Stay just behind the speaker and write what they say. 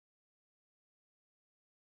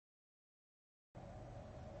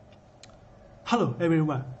Hello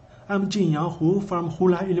everyone, I'm Jingyang from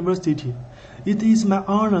Hunan University. It is my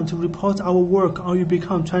honor to report our work on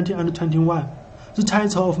Ubiquitous 20 and 21. The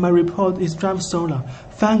title of my report is DriverSonar,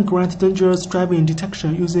 fine-grained dangerous driving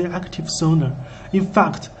detection using active sonar. In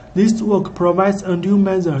fact, this work provides a new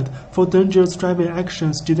method for dangerous driving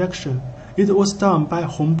actions detection. It was done by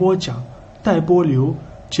Hongbo, Jiang, Daibo,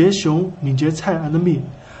 Xiong, Minjie, and me.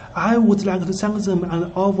 I would like to thank them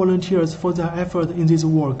and all volunteers for their effort in this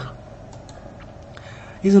work.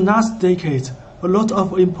 In the last decade, a lot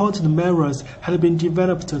of important measures have been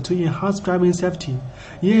developed to enhance driving safety,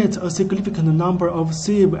 yet a significant number of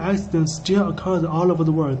serious accidents still occur all over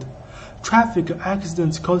the world. Traffic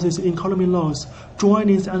accidents causes economic loss,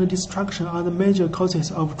 drowsiness, and destruction are the major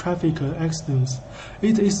causes of traffic accidents.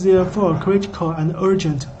 It is therefore critical and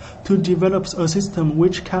urgent to develop a system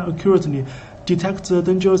which can accurately detect the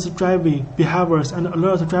dangerous driving behaviors and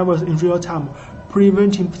alert drivers in real time,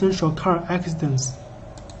 preventing potential car accidents.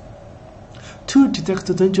 To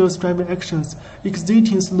detect dangerous driving actions,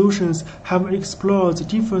 existing solutions have explored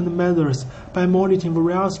different methods by monitoring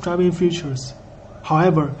various driving features.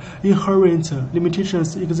 However, inherent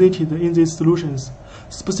limitations existed in these solutions.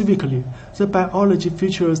 Specifically, the biology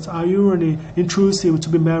features are usually intrusive to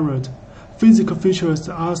be measured. Physical features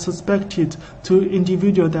are suspected to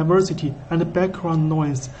individual diversity and background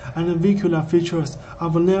noise, and vehicular features are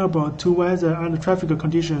vulnerable to weather and traffic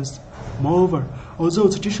conditions. Moreover, although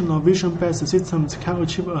traditional vision-based systems can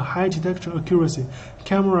achieve a high detection accuracy,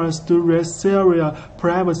 cameras do raise serious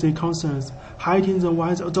privacy concerns, hiding the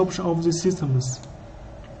wide adoption of these systems.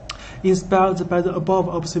 Inspired by the above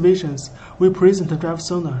observations, we present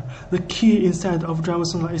DriverSonar. The key insight of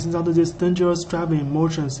DriverSonar is that these dangerous driving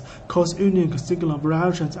motions cause unique signal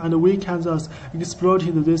variations, and we can thus exploit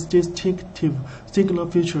these distinctive signal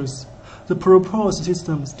features. The proposed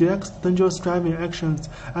system detects dangerous driving actions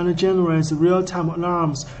and generates real-time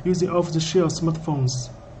alarms using off-the-shelf smartphones.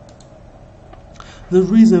 The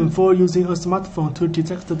reason for using a smartphone to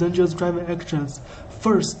detect dangerous driving actions: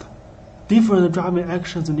 first, different driving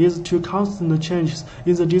actions lead to constant changes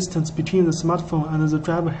in the distance between the smartphone and the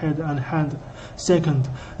driver head and hand. Second,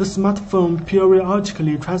 the smartphone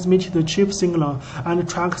periodically transmits the chip signal and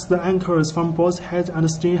tracks the anchors from both head and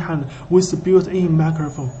steering hand with a built-in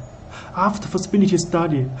microphone. After feasibility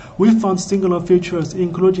study, we found signal features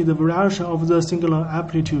including the variation of the signal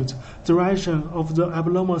amplitude. Duration of the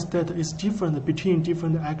abnormal state is different between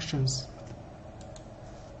different actions.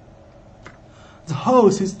 The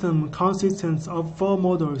whole system consists of 4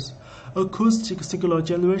 modules: acoustic signal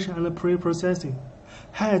generation and pre-processing,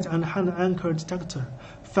 head and hand anchor detector,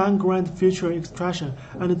 fine-grained feature extraction,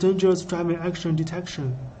 and dangerous driving action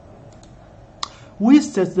detection. We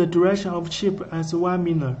set the duration of chip as 1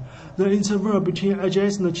 minute. The interval between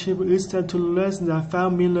adjacent chip is set to less than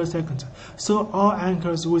 5 milliseconds, so all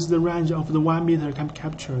anchors with the range of the 1 meter can be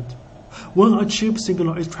captured. When a chip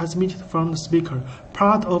signal is transmitted from the speaker,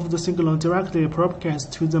 part of the signal directly propagates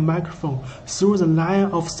to the microphone through the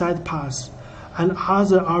line of sight paths, and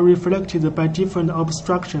others are reflected by different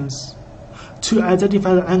obstructions. To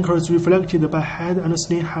identify the anchors reflected by head and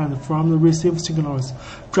steering hand from the received signals,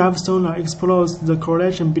 DriverSonar explores the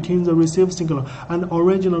correlation between the received signal and the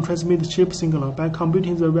original transmitted chip signal by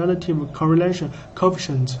computing the relative correlation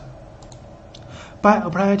coefficient. By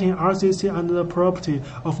applying RCC and the property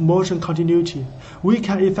of motion continuity, we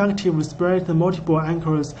can effectively spread the multiple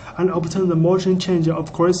anchors and obtain the motion change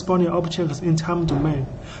of corresponding objects in time domain.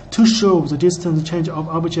 To show the distance change of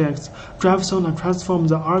objects, DriverSonar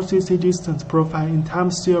transforms the RCC distance profile in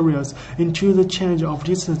time series into the change of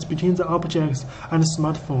distance between the objects and the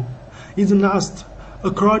smartphone. In the last,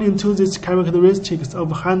 according to these characteristics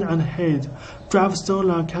of hand and head,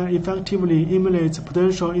 DriverSonar can effectively emulate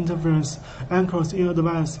potential interference anchors in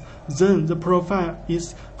advance. Then the profile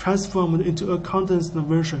is transformed into a condensed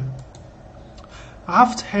version.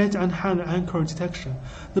 After head and hand anchor detection,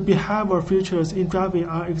 the behavior features in driving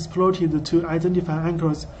are exploited to identify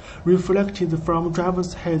anchors reflected from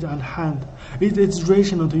driver's head and hand. It is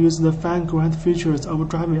rational to use the fine-grained features of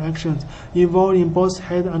driving actions involving both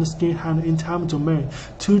head and steering hand in time domain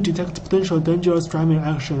to detect potential dangerous driving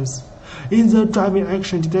actions. In the driving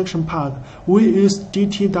action detection part, we use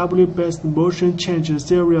DTW-based motion change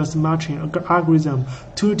series matching algorithm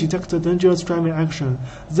to detect the dangerous driving action.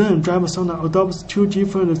 Then DriverSonar adopts 2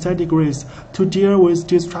 different set degrees to deal with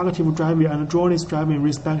destructive driving and drowsiness driving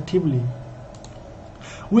respectively.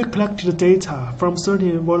 We collected data from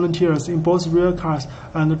 30 volunteers in both real cars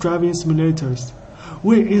and driving simulators.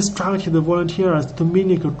 We instructed the volunteers to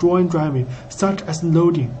mimic drone driving, such as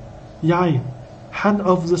loading, yawing, hand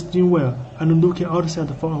off the steering wheel, and looking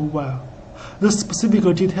outside for a while. The specific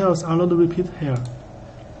details are not repeated here.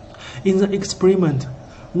 In the experiment,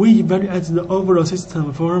 we evaluated the overall system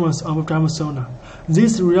performance of DriverSonar.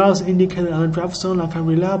 These results indicate that DriverSonar can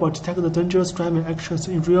reliably detect the dangerous driving actions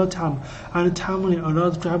in real time and timely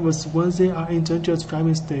alert drivers when they are in dangerous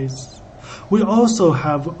driving states. We also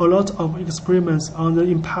have a lot of experiments on the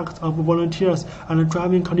impact of volunteers and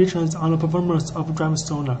driving conditions on the performance of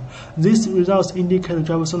DriverSonar. These results indicate that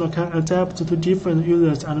DriverSonar can adapt to different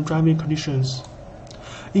users and driving conditions.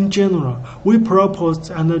 In general, we proposed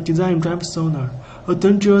and designed DriverSonar, a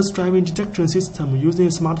dangerous driving detection system using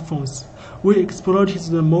smartphones. We exploited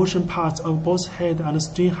the motion parts of both head and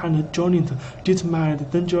steering hand joint to determine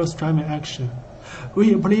dangerous driving action.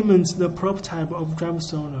 We implement the prototype of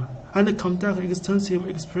DriverSonar and conduct extensive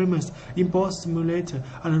experiments in both simulator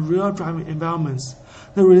and real driving environments.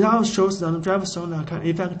 The result shows that DriverSonar can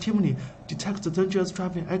effectively detect the dangerous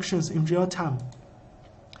driving actions in real time.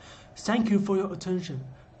 Thank you for your attention.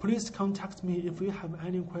 Please contact me if you have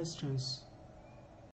any questions.